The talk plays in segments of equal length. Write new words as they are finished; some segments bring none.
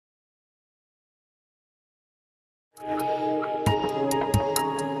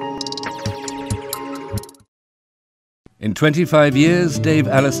In 25 years, Dave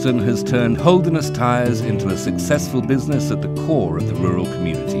Alliston has turned Holderness Tyres into a successful business at the core of the rural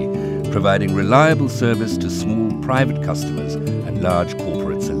community, providing reliable service to small private customers and large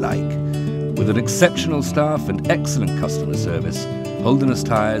corporates alike. With an exceptional staff and excellent customer service, Holderness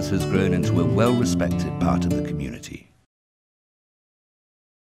Tyres has grown into a well-respected part of the community.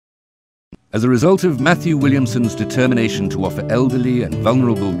 As a result of Matthew Williamson's determination to offer elderly and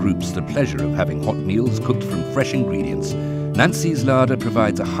vulnerable groups the pleasure of having hot meals cooked from fresh ingredients, Nancy's Larder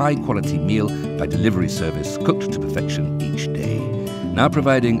provides a high-quality meal by delivery service cooked to perfection each day. Now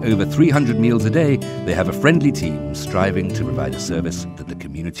providing over 300 meals a day, they have a friendly team striving to provide a service that the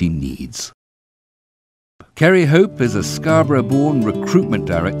community needs. Kerry Hope is a Scarborough-born recruitment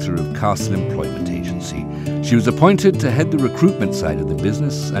director of Castle Employment Agency. She was appointed to head the recruitment side of the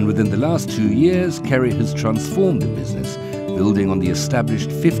business, and within the last 2 years, Kerry has transformed the business, building on the established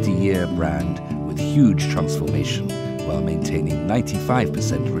 50-year brand with huge transformation, while maintaining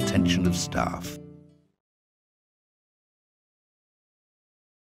 95% retention of staff.